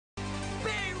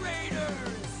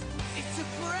It's a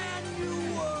brand new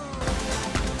world.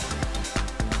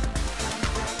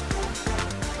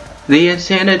 The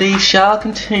insanity shall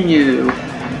continue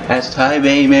as Type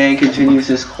A Man continues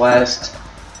his quest.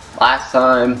 Last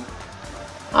time,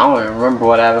 I don't even remember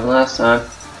what happened last time,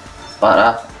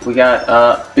 but we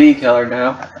got Bee Killer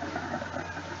now.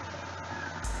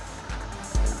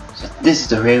 So this is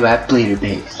the radioactive bleeder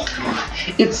base.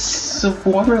 It's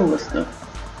swarming with them.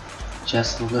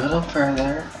 Just a little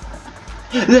further.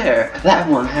 There, that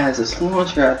one has its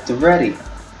launcher at the ready.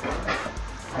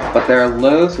 But there are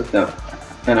loads of them.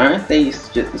 And aren't they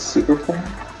just the super form?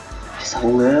 Just a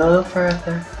little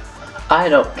further. I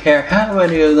don't care how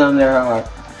many of them there are.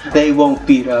 They won't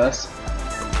beat us.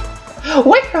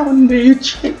 We don't need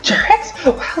cheap tricks.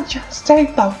 We'll just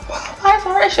take the I've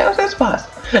already shows this bus.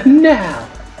 Now.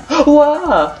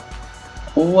 Whoa.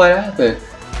 What happened?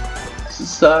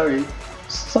 Sorry.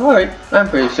 I'm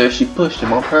pretty sure she pushed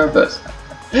him on purpose.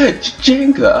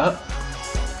 Jenga?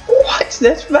 What's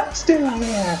this mess doing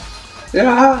here?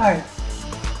 Hi.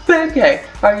 Pancake,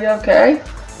 are you okay?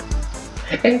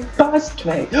 It buzzed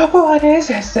me. What is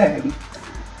this thing?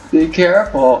 Be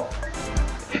careful.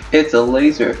 It's a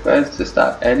laser fence to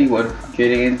stop anyone from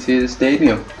getting into the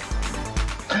stadium.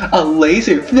 A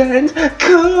laser fence?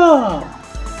 Cool!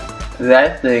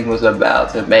 That thing was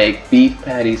about to make beef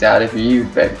patties out of you,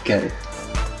 Pancake.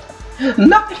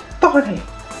 Not funny!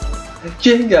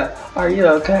 Jenga, are you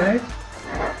okay?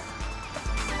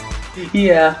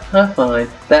 Yeah, I'm fine.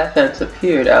 That fence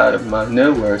appeared out of my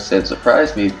nowhere and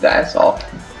surprised me, that's all.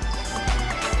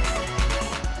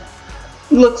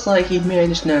 Looks like he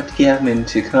managed not to get him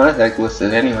into contact with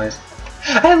it anyways.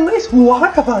 At least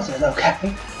one of us is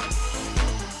okay.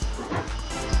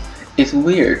 It's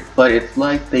weird, but it's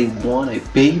like they won a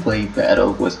Beyblade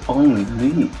battle with only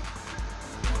me.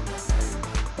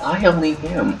 Why only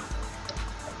him?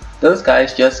 Those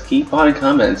guys just keep on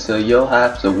coming, so you'll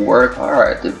have to work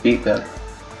hard to beat them.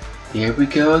 Here we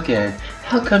go again.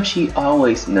 How come she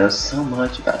always knows so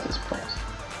much about this place?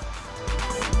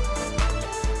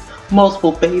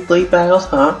 Multiple Beyblade battles,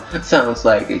 huh? Sounds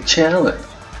like a challenge.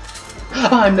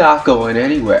 I'm not going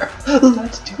anywhere.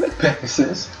 Let's do it,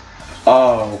 Pegasus.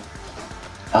 Oh,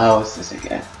 it's this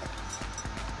again.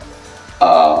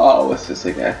 Oh, it's this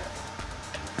again.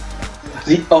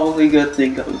 The only good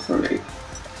thing coming for me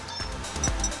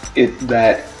is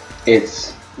that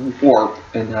it's warp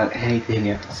and not anything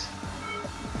else.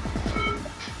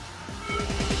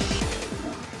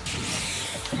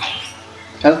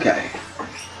 Okay,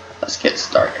 let's get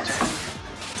started.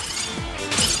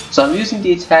 So I'm using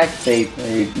the attack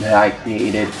Beyblade that I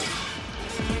created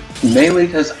mainly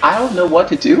because I don't know what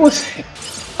to do with it.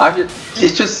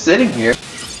 It's just sitting here.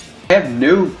 I have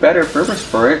no better purpose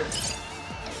for it.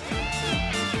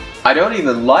 I don't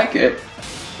even like it.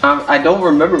 I don't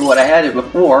remember what I had it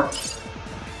before.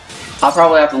 I'll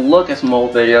probably have to look at some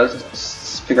old videos to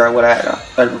figure out what I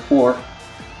had it before.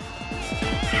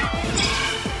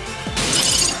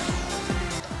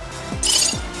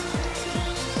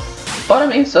 But I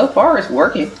mean, so far it's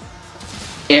working.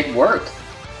 It worked.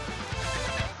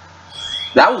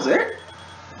 That was it?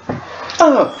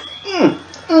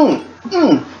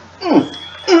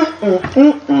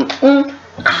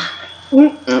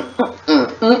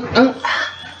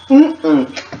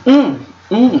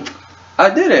 I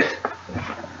did it.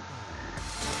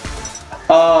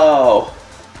 Oh.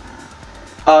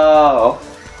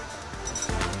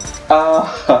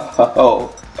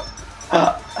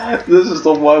 This is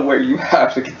the one where you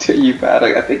have to continue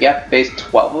battling. I think you have to face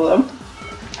 12 of them.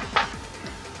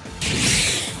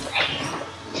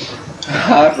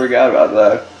 I forgot about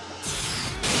that.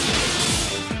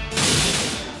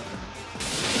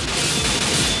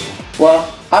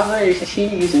 Well, I'm going to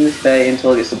continue using this bay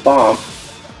until it gets a bomb,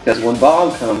 because when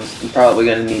bomb comes, I'm probably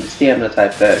going to need a stamina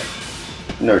type bay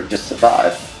in order to just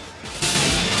survive.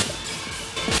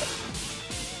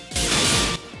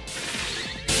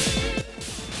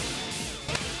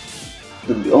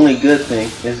 The only good thing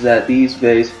is that these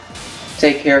bays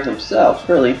take care of themselves,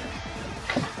 really.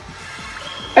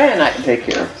 And I can take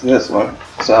care of this one,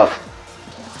 so.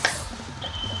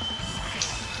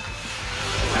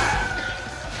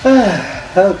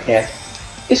 Okay.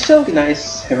 It's so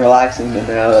nice and relaxing to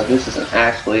know that this isn't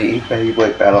actually a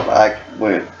Beyblade battle that I can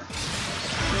win.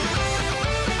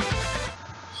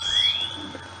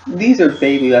 These are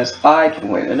Beyblades I can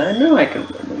win, and I know I can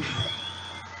win them.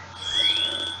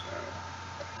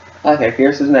 Okay,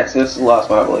 here's the next. This is the last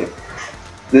one, I believe.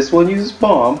 This one uses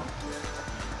bomb,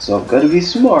 so I'm gonna be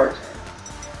smart.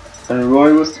 And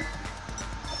Roy was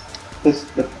this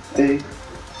the big.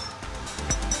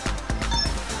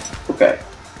 Okay.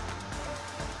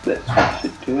 this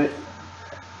should do it.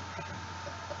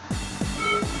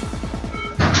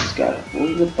 Just gotta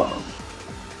avoid the bomb.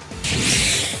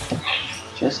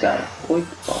 Just gotta avoid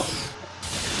the bomb.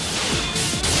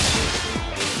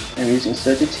 I'm using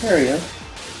Sagittaria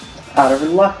out of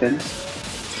reluctance,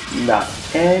 not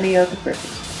any other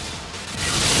purpose.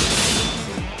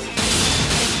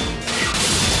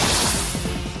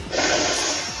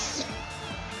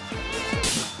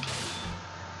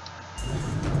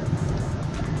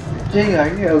 Jay, are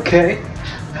you okay?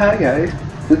 Hi guys.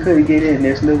 We couldn't get in.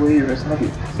 There's no way to resolve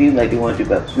it. Seems like they want to do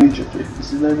about future.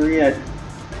 This is never yet.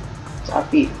 Top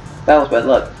feet. That was bad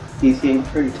luck. He's getting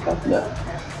pretty tough now.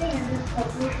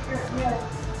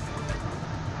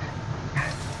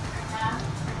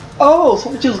 Oh,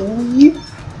 so I just leave?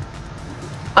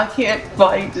 I can't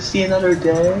fight to see another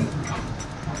day?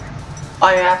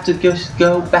 I have to just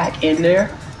go back in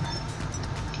there?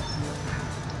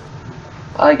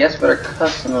 I guess better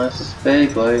customize this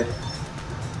Beyblade.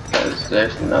 Because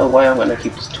there's no way I'm gonna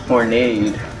keep this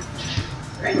tornado.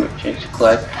 Right. Change the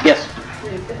class. Yes.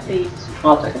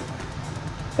 I'll take it.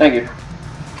 Thank you.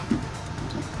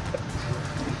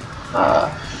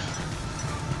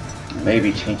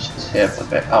 Maybe change the tip a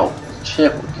bit. Oh,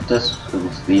 chip. This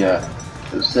was the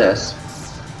was this,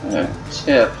 and then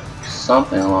tip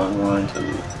something along the lines of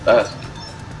that.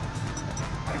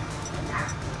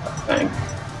 I think.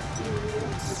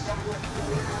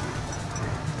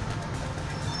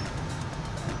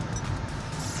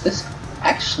 This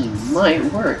actually might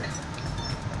work.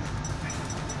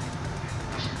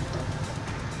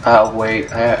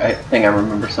 Wait, I think I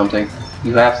remember something.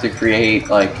 You have to create,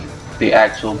 like, the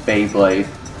actual Beyblade.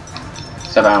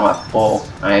 Except I don't have a bowl.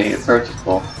 I need a purchase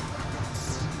bowl.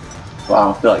 Well, I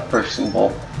don't feel like purchasing a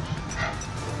bowl.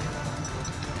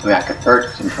 I mean, I could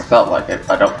purchase it if I felt like it,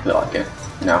 but I don't feel like it,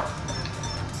 you know.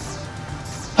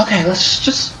 Okay, let's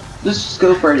just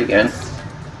go for it again.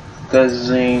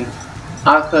 Because, I mean,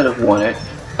 I could have won it,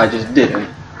 I just didn't.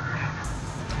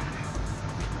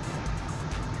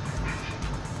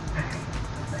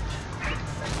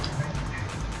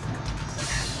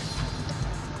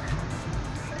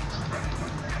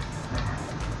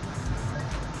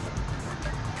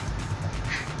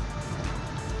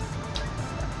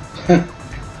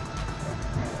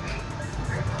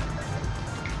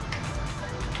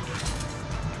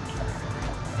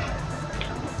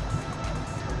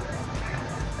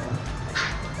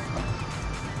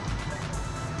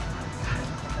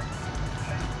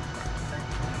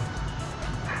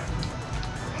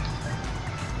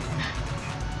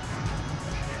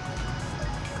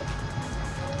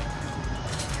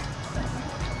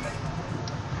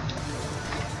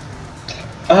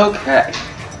 Okay.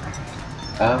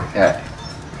 Okay.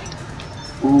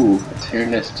 Ooh,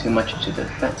 turn this too much into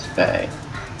defense bay.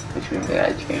 Which means that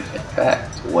I changed it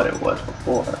back to what it was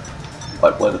before.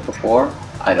 What was it before?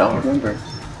 I don't remember.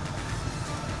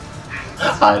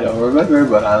 I don't remember,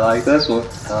 but I like this one.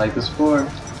 I like this form.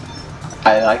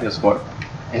 I like this form.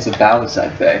 It's a balance I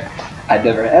think. I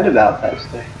never had a balance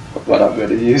today, but I'm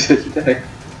gonna use it today.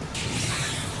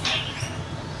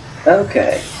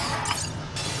 Okay.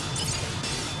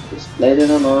 Just laid it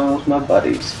on with my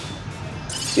buddies.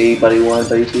 See, buddy 1,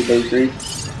 buddy 2, buddy 3,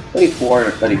 buddy 4,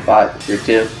 and buddy 5 if you're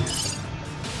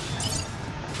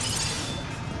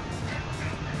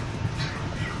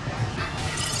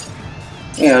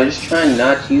 2. You know, just trying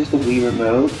not to use the Wii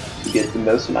remote to get the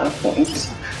most amount of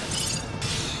points.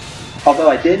 Although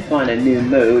I did find a new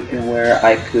mode in where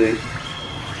I could...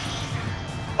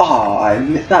 Oh, I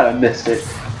thought I missed it.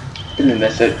 Didn't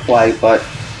miss it quite, but...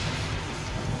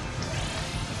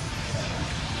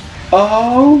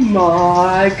 Oh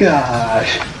my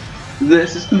gosh!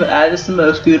 That is the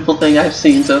most beautiful thing I've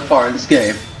seen so far in this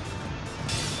game.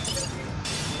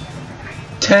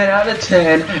 10 out of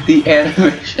 10, the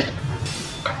animation.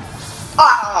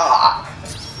 Ah!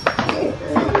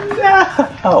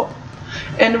 No!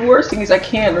 And the worst thing is I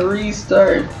can't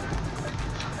restart.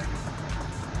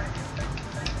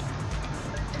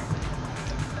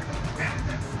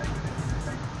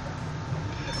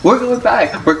 We're going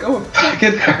back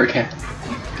in there again.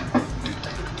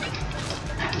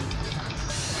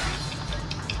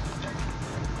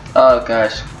 Oh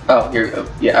gosh. Oh, here we go.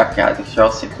 Yeah, I forgot the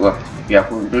shell stick. Yeah.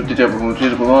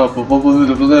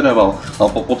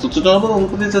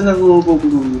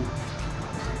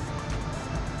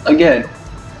 Again,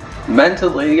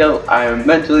 I am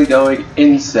mentally going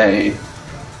insane.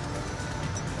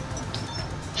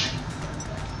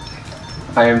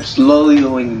 I am slowly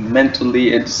going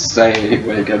mentally insane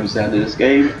when it comes down to this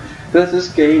game, because this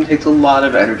game takes a lot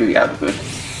of energy out of it.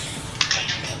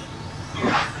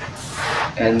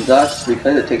 And thus,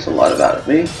 because it takes a lot out of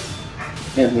me,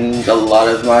 it means a lot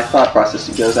of my thought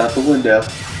processing goes out the window.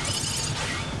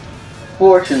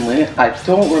 Fortunately, I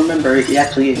don't remember it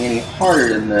actually getting any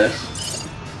harder than this.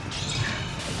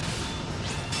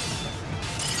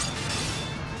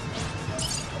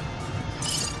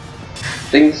 I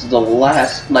think this is the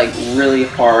last, like, really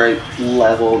hard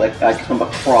level that I come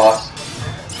across.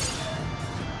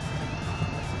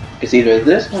 It's either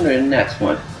this one or the next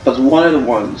one, but it's one of the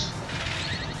ones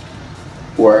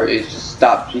where it just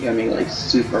stops becoming like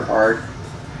super hard.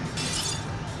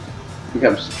 It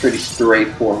becomes pretty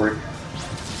straightforward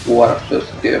what I'm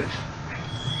supposed to do.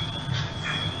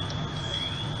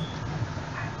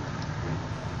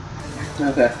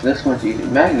 Okay, this one's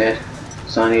using magnet,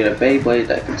 so I need a Beyblade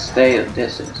that can stay a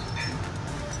distance,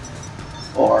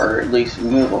 or at least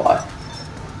move a lot.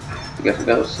 I guess it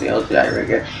goes to the LGI right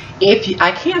here.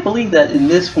 I can't believe that in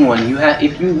this one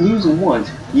if you lose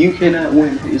once, you cannot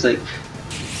win.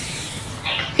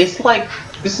 It's like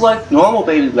normal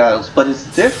Beyblade battles, but it's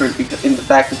different because in the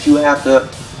fact that you have to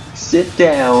sit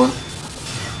down,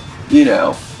 you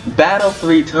know, battle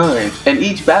 3 times, and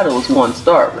each battle is 1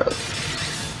 star, really.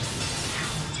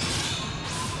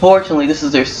 Fortunately, this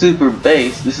is their super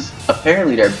base. This is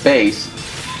apparently their base,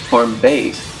 form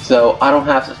base, so I don't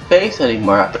have to face any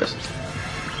more after this.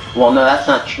 Well, no, that's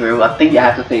not true. I think you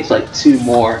have to face like 2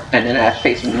 more, and then I have to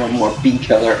face 1 more B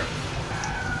killer.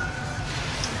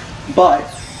 But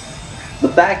the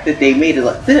fact that they made it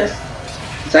like this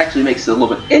actually makes it a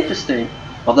little bit interesting.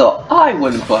 Although I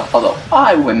wouldn't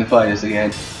fight this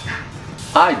again.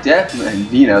 I definitely,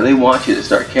 you know, they want you to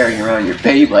start carrying around your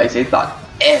Beyblades. They thought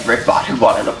everybody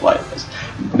wanted to play this.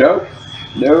 Nope,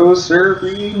 no sir,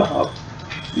 Bob.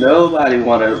 Nobody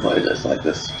wanted to play this like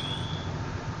this.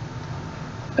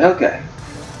 Okay.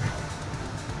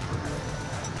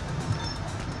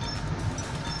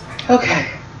 Okay.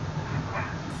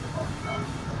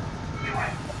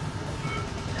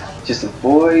 Just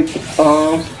avoid the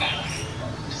bombs.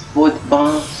 Just avoid the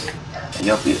bombs, and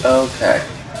you'll be okay.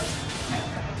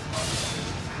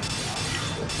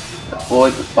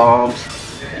 Avoid the bombs,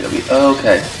 and you'll be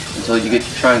okay. Until you get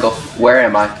your triangle. Where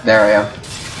am I? There I am.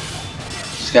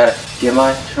 Just gotta get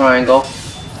my triangle.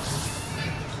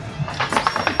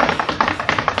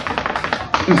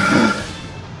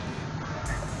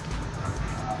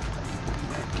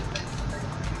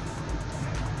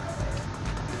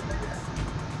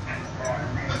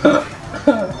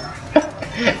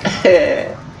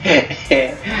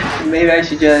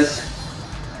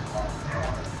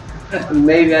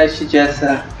 Maybe I should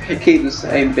just keep the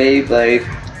same Beyblade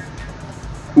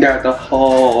throughout the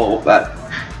whole battle.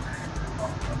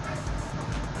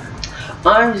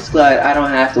 I'm just glad I don't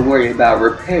have to worry about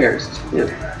repairs too,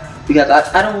 because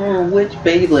I don't remember which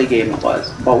Beyblade game it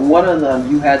was, but one of them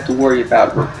you had to worry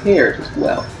about repairs as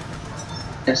well,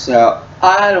 and so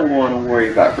I don't want to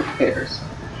worry about repairs.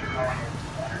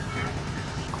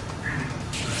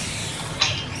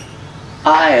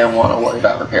 I don't want to worry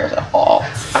about repairs at all.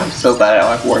 I'm so glad I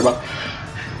don't have to worry about.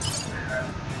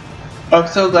 I'm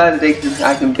so glad that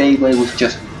I can Beyblade with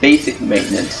just basic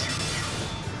maintenance.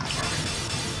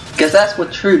 Because that's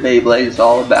what true Beyblade is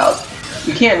all about.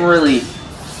 You can't really...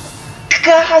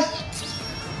 Gosh!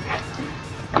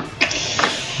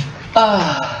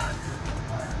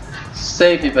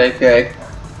 Save me, Beyblade.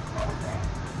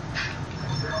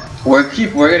 We're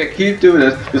gonna keep doing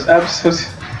this episode.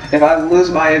 If I lose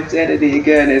my identity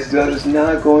again, it's just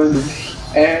not going to be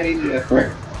any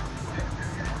different.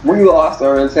 We lost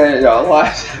our insanity on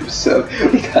last episode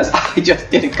because I just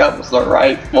didn't come with the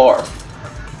right form.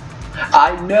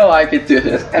 I know I can do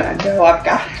this, and I know I've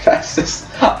got to pass this.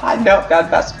 I know I've got to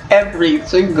pass every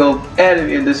single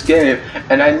enemy in this game,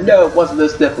 and I know it wasn't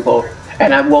this difficult,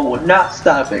 and we're not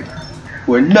stopping.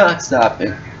 We're not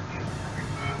stopping.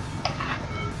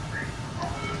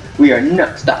 We are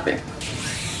not stopping.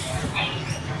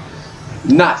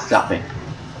 Not stopping.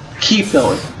 Keep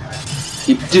going.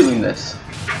 Keep doing this.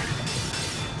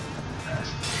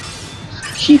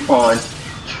 Keep on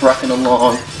trucking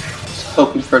along, just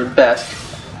hoping for the best.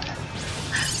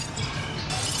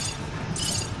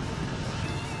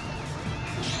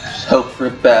 Just hope for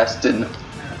the best and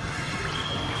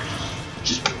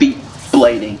just keep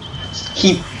blading. Just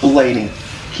keep blading.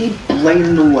 Keep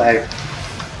blading away.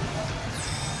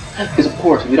 Because of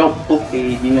course, if you don't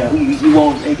blade, you know, you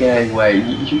won't make it anyway.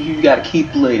 You gotta keep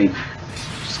blading.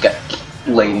 Just gotta keep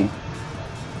blading.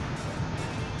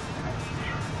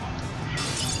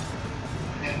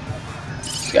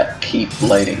 Just gotta keep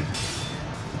blading.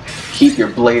 Keep your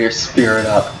blader spirit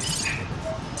up.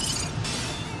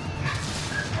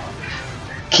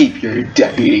 Keep your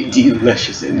deputy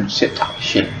delicious and shit talk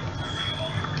shit.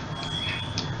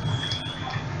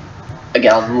 I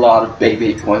got a lot of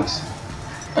baby points.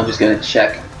 I'm just gonna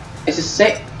check. It's the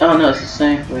same. Oh no, it's the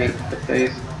same. Wait, the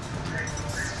face.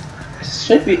 It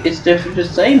should be. It's different. The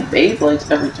same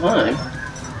Beyblades every time.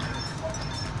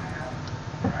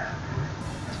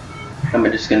 I'm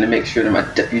just gonna make sure that my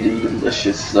deputy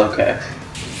delicious is okay.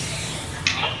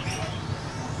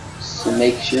 So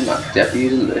make sure my deputy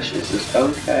delicious is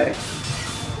okay.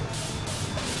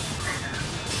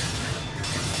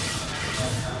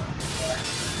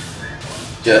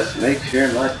 Just make sure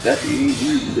my deputy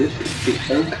delicious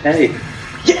is okay.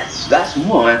 Yes, that's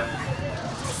one.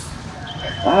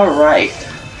 Alright.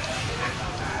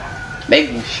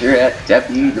 Making sure that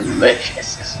deputy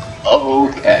delicious is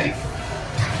okay.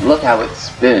 Look how it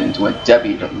spins when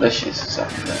deputy delicious is on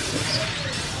this.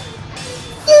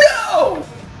 No!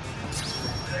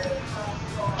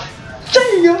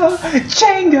 Jenga!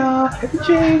 Jenga!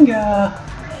 Jenga!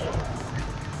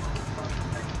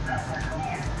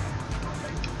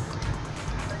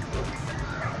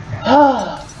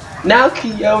 Ah, now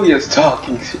Kiyoya's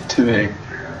talking to me.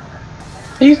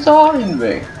 He's talking to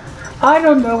me. I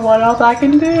don't know what else I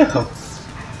can do.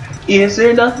 Is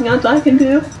there nothing else I can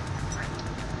do?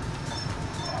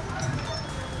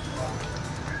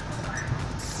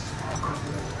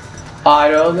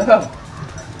 I don't know.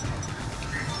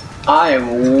 I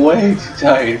am way too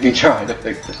tired to be trying to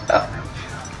figure this out.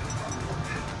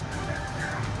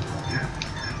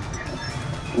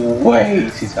 Way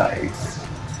too tired.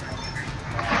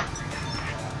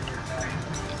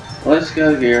 Let's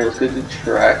go here, let's go to the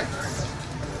track.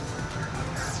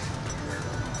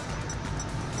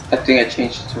 I think I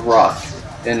changed it to rock,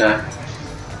 didn't I?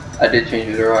 I did change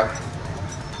it to rock.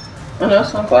 Oh no,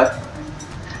 it's not bad.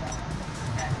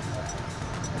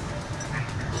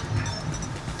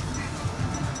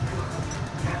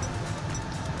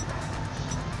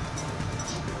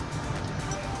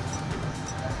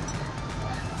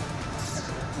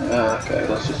 Okay,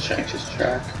 let's just change this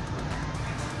track.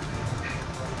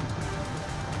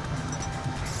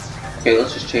 Okay,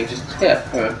 let's just change this tip.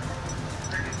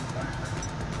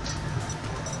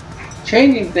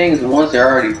 Changing things once they're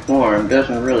already formed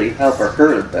doesn't really help or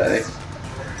hurt a bit.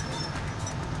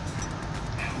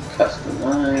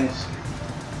 Customize.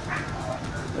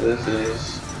 This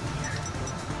is.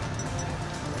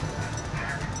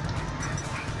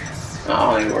 Oh, I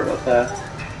don't even worry about that.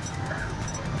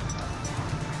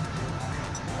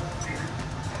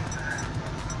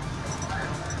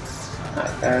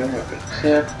 Okay, look at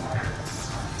tip.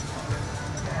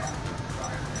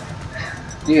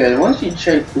 Yeah, once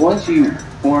you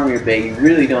form your bait, you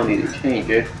really don't need to change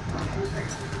it.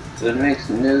 So it makes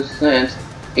no sense,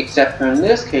 except for in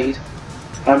this case,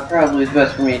 probably it's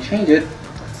best for me to change it.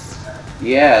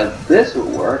 Yeah, this would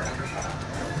work.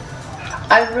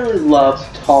 I really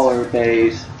loved taller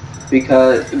bays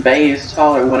because bay is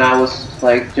taller when I was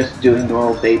like just doing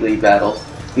normal Beyblade battles.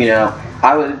 You know,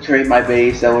 I would trade my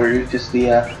bays that were just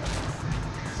that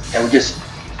were just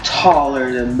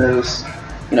taller than most,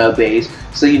 you know, bays.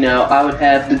 So, you know, I would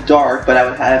have the dark, but I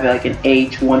would have like an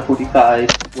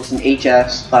H145 with an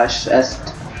HF/S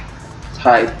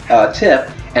type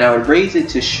tip, and I would raise it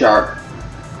to sharp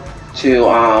to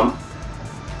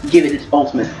give it its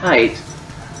ultimate height,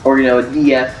 or, you know, a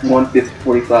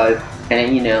DF145,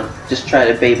 and, you know, just try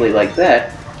to Beyblade like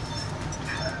that.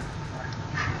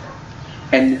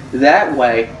 And that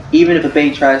way, even if a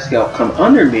Bay tries to come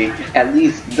under me, at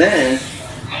least then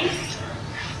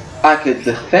I could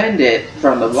defend it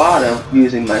from the bottom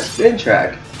using my spin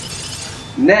track.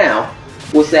 Now,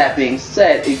 with that being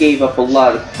said, it gave up a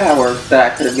lot of power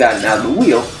that I could have gotten out of the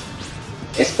wheel,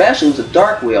 especially with a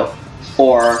dark wheel,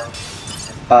 or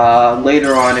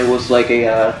later on it was like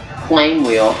a flame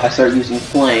wheel. I started using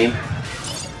flame.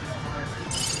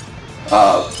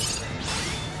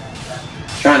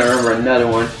 Trying to remember another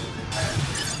one.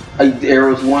 There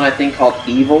was one I think called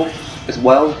Evil as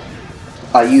well.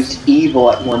 I used Evil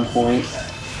at one point.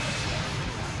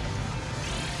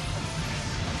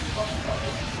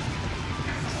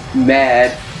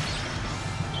 Mad.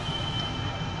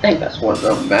 I think that's one of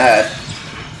them, Mad.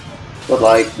 But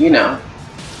like, you know.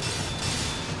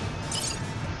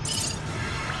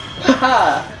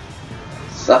 Haha!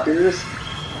 Suckers.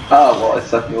 Oh, well, I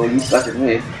suck you. Well, you suckered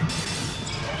me.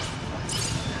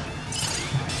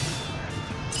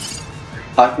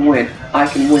 I can win. I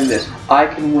can win this. I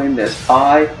can win this.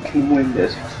 I can win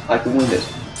this. I can win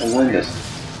this. I can win this.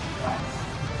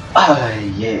 Ah,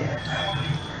 yeah.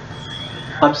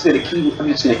 I'm just gonna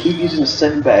keep using the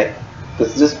 7 bay,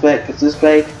 because this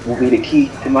bay will be the key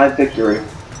to my victory.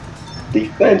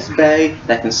 defense bay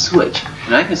that can switch.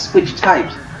 And I can switch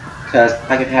types because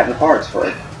I can have the parts for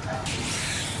it.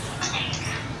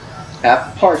 I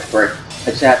have the parts for it. I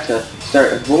just have to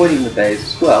start avoiding the bays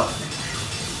as well.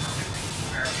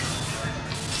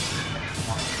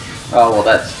 Oh well,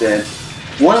 that's been.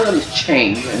 One of them is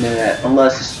chained, and then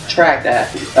unless it's tracked, I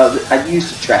have to. Oh, I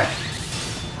used to track.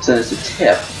 So it's a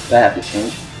tip that I have to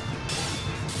change.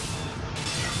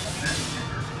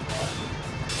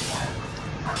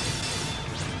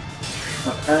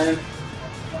 Okay.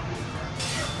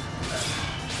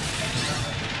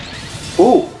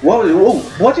 Ooh, whoa,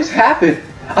 what just happened?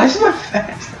 I just went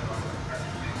fast.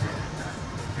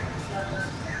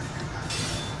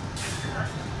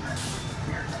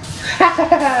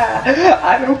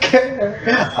 I don't care.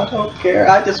 I don't care.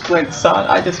 I just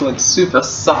went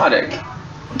supersonic.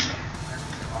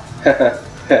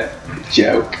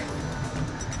 Joke.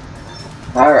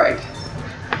 Alright.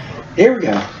 Here we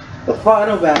go. The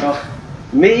final battle.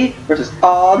 Me versus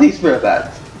all these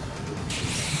robots.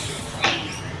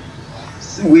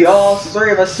 Three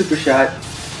of us super shot.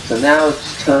 So now it's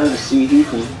just time to see who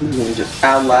can just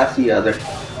outlast the other.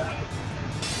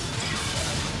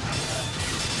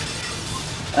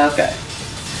 Okay.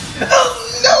 Oh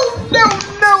no!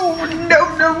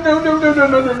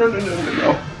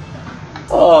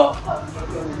 Oh.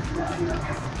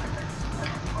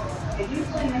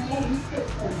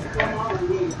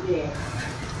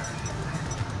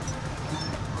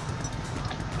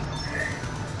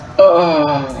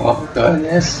 Oh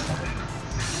goodness.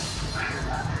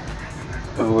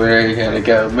 We're gonna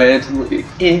go mentally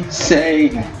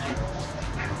insane.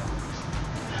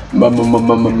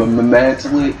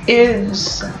 Mentally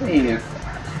insane.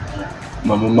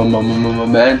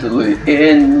 Mentally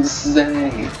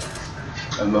insane.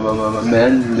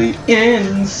 Mentally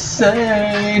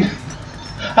insane.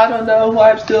 I don't know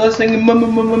why I'm still singing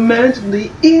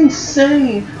mentally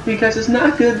insane, because it's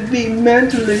not good to be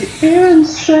mentally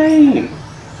insane.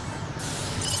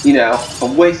 You know,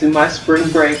 I'm wasting my spring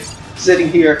break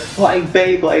sitting here playing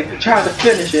Beyblade, trying to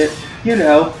finish it, you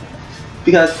know,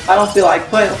 because I don't feel like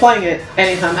playing it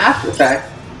anytime after the fact,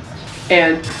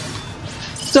 and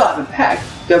still haven't packed,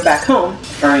 go back home,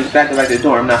 or I mean, go back to the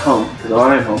dorm, not home, because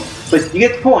I'm home, but you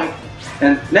get the point.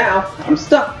 And now I'm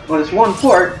stuck on this one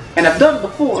part, and I've done it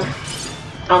before.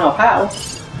 I don't know how.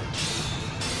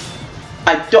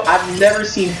 I've never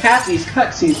seen half these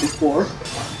cutscenes before.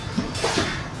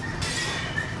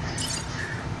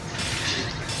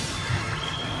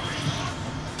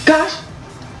 Gosh.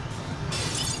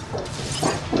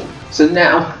 So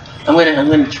now I'm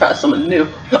gonna try something new.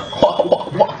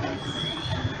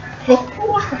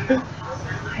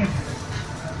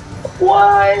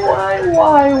 Why?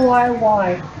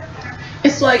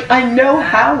 It's like I know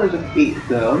how to defeat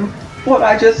them, but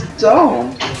I just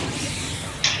don't.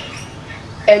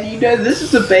 And you know, this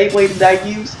is the Beyblade that I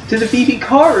used to defeat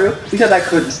Hikaru because I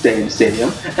couldn't stay in the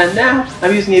stadium, and now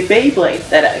I'm using a Beyblade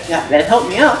that helped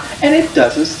me out, and it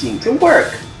doesn't seem to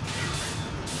work.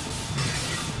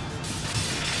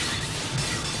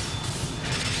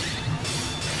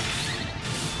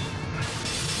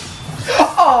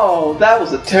 Oh, that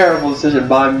was a terrible decision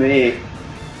by me.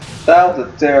 That was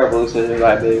a terrible decision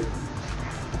by me.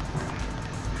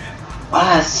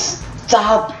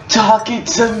 Stop talking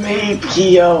to me,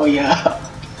 Kiyoya.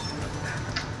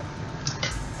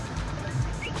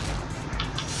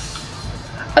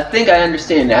 I think I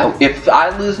understand now. If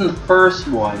I lose in the first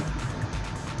one,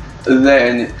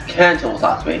 then Kenta will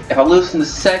talk to me. If I lose in the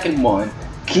second one,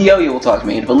 Kiyoya will talk to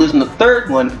me. And if I lose in the third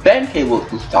one, Benkei will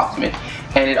talk to me.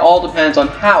 And it all depends on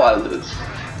how I lose.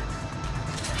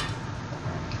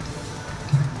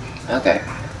 Okay.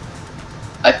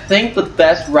 I think the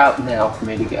best route now for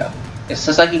me to go is,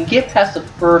 since I can get past the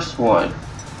first one,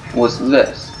 was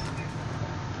this.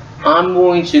 I'm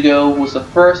going to go with the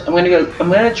first. I'm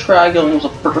gonna try going with the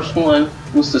first one.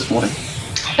 Was this one,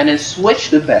 and then switch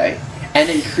the bay, and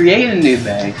then create a new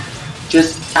bay,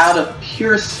 just out of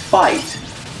pure spite,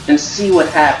 and see what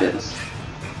happens.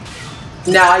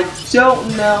 Now I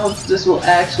don't know if this will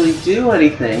actually do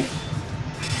anything,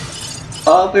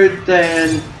 other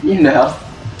than, you know,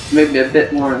 maybe a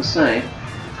bit more insane.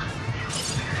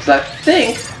 Because I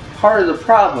think part of the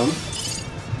problem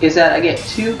is that I get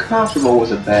too comfortable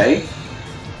with a bay.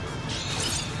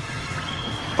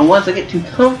 And once I get too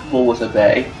comfortable with a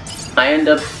bay, I end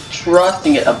up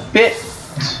trusting it a bit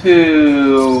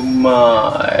too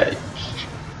much.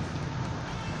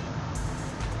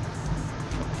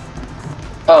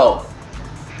 Oh,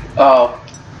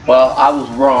 well, I was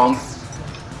wrong.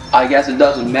 I guess it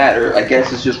doesn't matter. I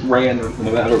guess it's just random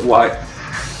no matter what.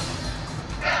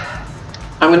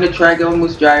 I'm gonna try going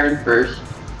with Gyron first.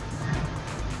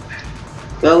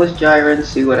 Go with Gyron,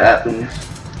 see what happens.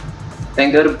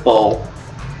 Then go to Bull.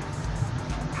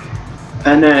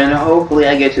 And then hopefully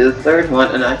I get to the third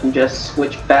one and I can just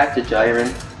switch back to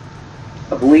Gyron.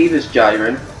 I believe it's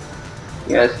Gyron.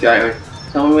 Yeah, it's Gyron.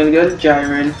 So I'm gonna go to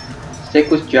Gyron.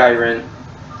 Stick with Gyron.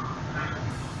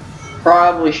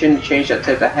 Probably shouldn't change that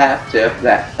to the half tip,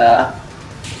 that half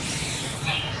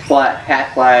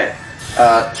flat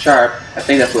sharp. I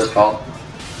think that's what it's called.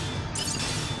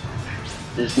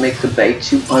 It just makes the bait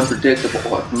too unpredictable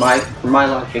for my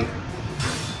liking.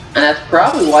 And that's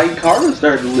probably why Hikaru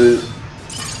started to lose.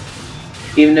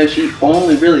 Even though she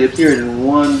only really appeared in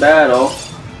one battle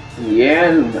in the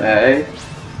anime.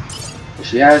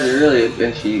 She hasn't really,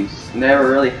 and she's never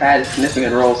really had a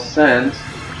significant role since.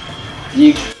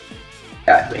 You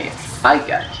got me. I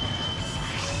got you.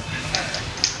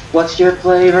 What's your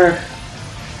flavor?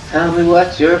 Tell me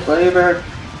what's your flavor?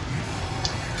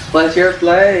 What's your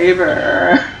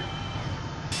flavor?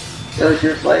 What's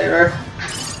your flavor?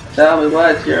 Tell me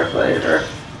what's your flavor?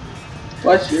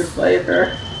 What's your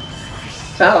flavor?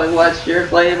 Tell me what's your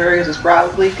flavor? This is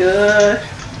probably good.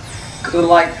 Good,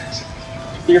 like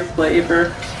your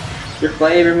flavor. Your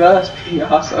flavor must be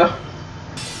awesome.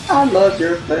 I love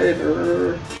your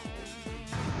flavor.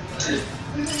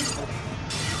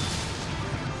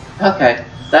 Okay,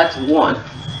 that's one.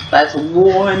 That's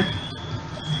one.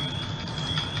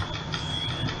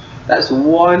 That's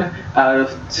 1 out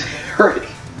of 3.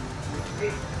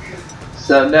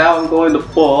 So now I'm going to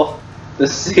pull to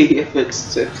see if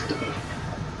it's 2.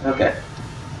 Okay.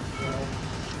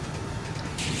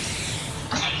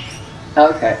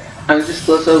 Okay. I'm just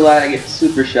so glad I get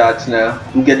super shots now.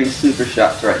 I'm getting super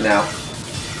shots right now.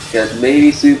 Because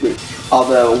maybe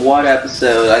although one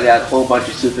episode I got a whole bunch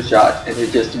of super shots and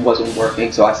it just wasn't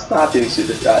working, so I stopped doing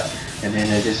super shots. And then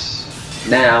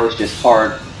now it's just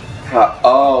hard.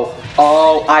 Oh,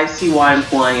 I see why I'm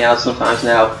flying out sometimes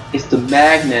now. It's the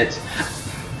magnet.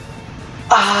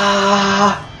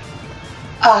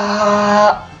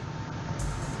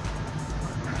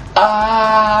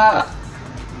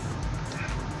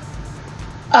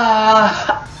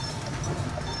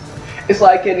 It's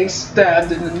like getting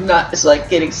stabbed in the nut. It's like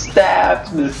getting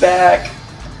stabbed in the back.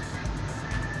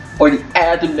 Or the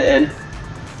abdomen.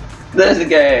 There's a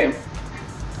game.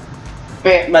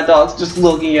 Man, my dog's just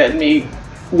looking at me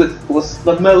with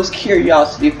the most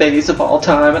curiosity face of all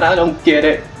time, and I don't get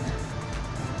it.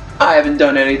 I haven't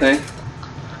done anything.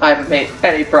 I haven't made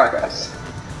any progress.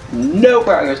 No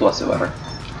progress whatsoever.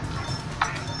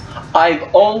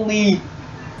 I've only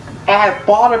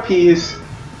bought a piece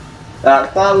that I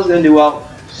thought was gonna do well.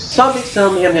 Something's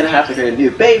telling me I'm gonna have to get a new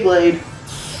Beyblade.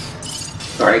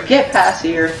 Or I get past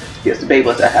here because the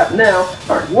Beyblades I have now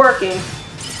aren't working.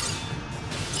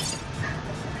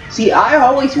 See, I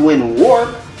always win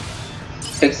warp,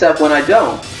 except when I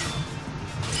don't.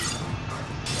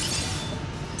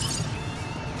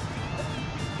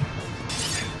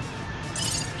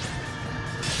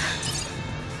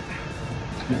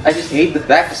 I just hate the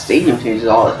fact the stadium changes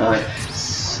all the time.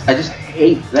 I just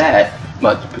hate that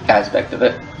much aspect of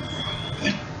it.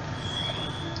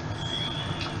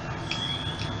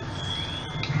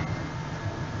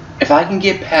 If I can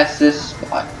get past this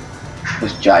spot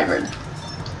with Gyron,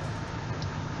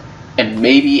 and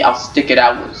maybe I'll stick it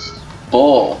out with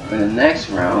Bull in the next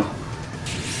round.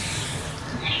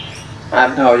 I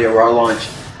have no idea where I'll launch.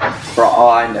 For all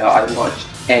I know, I launched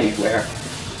anywhere.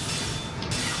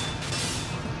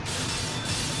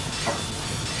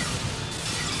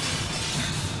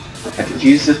 I could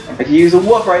use a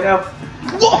whoop right now.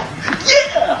 Whoop!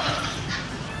 Yeah!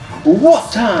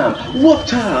 Whoop time! Whoop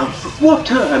time! Whoop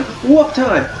time! Whoop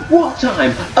time! Whoop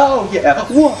time! Oh yeah!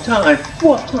 Whoop time!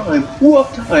 Whoop time! Whoop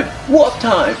time! Whoop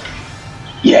time!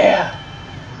 Yeah!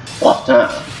 Whoop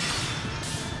time!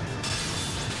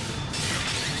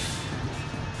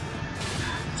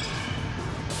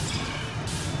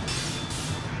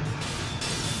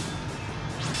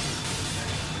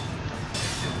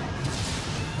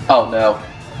 Oh no!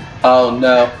 Oh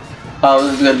no! Oh,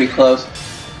 this is gonna be close.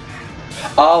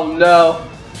 Oh no!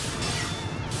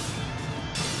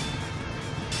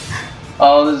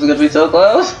 Oh, this is gonna be so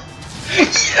close!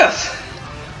 Yes!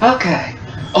 Okay.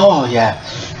 Oh yeah.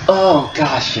 Oh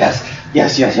gosh, yes.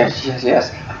 Yes, yes, yes, yes,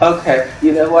 yes. Okay,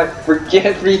 you know what?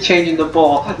 Forget rechanging the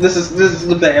ball. This is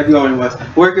the bait I'm going with.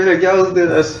 We're gonna go do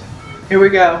this. Here we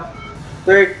go.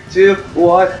 3, 2,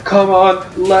 1. Come on,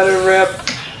 let it rip.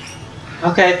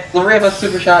 Okay, Lorena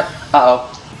super shot.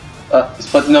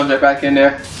 Just put the numbers right back in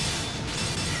there.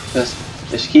 Just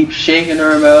keep shaking the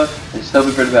remote and just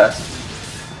hoping for the best.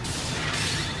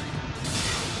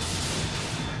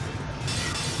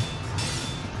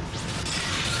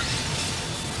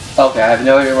 Okay, I have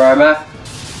no idea where I'm at.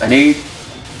 I need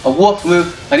a wolf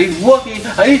move. I need Woofy.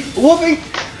 I need Woofy.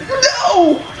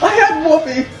 No! I had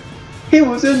Woofy. He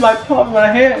was in my palm of my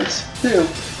hands too.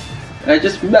 And I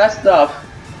just messed up.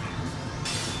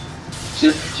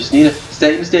 Just need to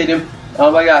stay in the stadium.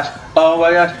 Oh my gosh. Oh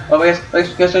my gosh. Oh my gosh.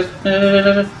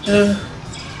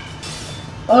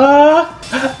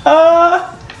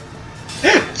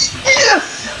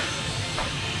 Yes!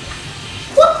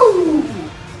 Woohoo!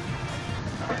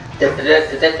 What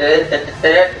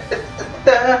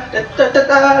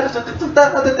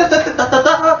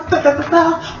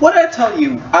did I tell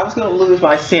you? I was gonna lose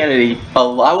my sanity. I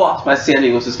lost my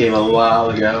sanity with this game a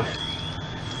while ago.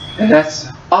 And that's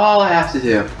all I have to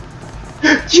do.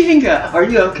 Jenga, are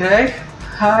you okay?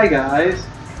 Hi guys.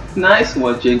 Nice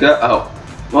one, Jenga. Oh,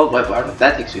 well,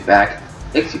 that takes me back.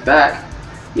 Takes you back?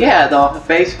 Yeah, the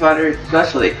base fighter,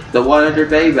 especially the 100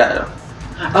 Bay battle.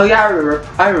 Oh yeah,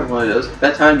 I remember one of those.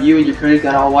 That time you and your cronies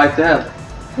got all wiped out.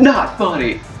 Not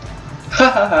funny. Ha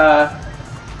ha ha.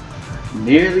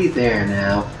 Nearly there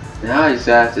now. Now I just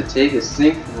have to take a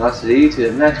sync velocity to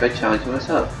the max by challenging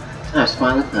myself. Time to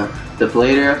smile at them. The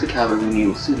blader of the cavalry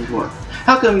will soon be warm.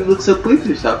 How come you look so pleased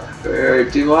with yourself?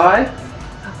 Do I?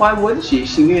 Why wouldn't she?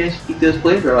 She managed to keep those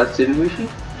blade robots, didn't she?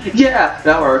 Yeah,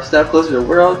 now we're a step closer to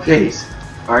world peace.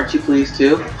 Aren't you pleased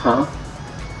too? Huh?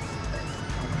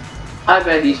 I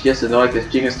bet he's just annoyed because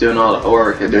Jinga's doing all the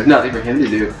work and there's nothing for him to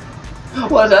do.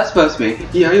 What is that supposed to mean?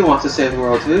 Yeah, he wants to save the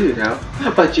world too, you know.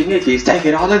 But Jinga's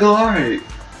taking all the glory.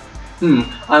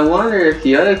 I wonder if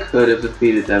Kyoto could have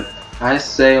defeated them. I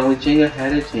say only Jinga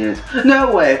had a chance.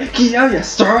 No way! Kyoto's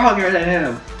stronger than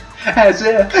him! As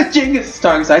if Jinga's as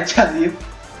strong as I tell you.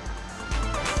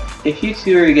 If you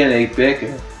two are getting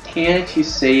bigger, can't you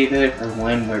save it for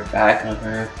when we're back on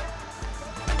Earth?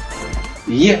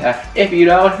 Yeah, if you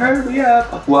don't hurry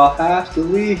up, we'll have to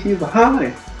leave you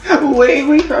behind.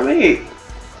 Wait for me!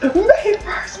 Me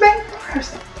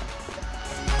first!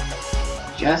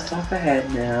 Just up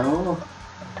ahead now.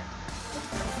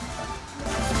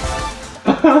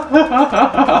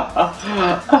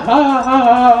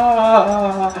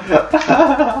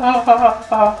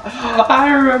 I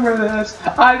remember this.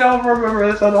 I don't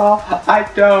remember this at all. I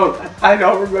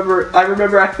don't remember. I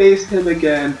remember I faced him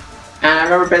again. And I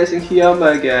remember facing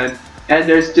Kiyoma again. And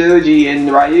there's Doji and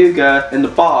Ryuga and the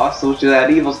boss, which is that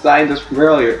evil scientist from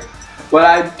earlier. But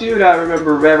I do not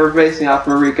remember ever facing off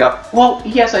Marika. Well,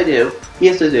 yes I do.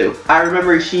 Yes I do. I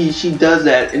remember she does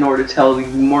that in order to tell you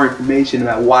more information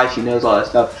about why she knows all that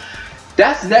stuff.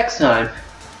 That's next time.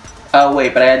 Oh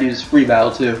wait, but I had to do this free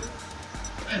battle too.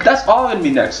 That's all gonna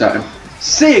be next time.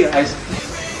 See you guys.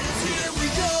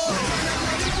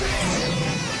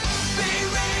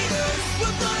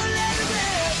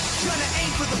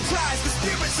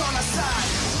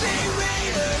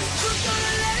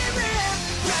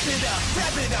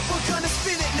 Wrap it up, we're gonna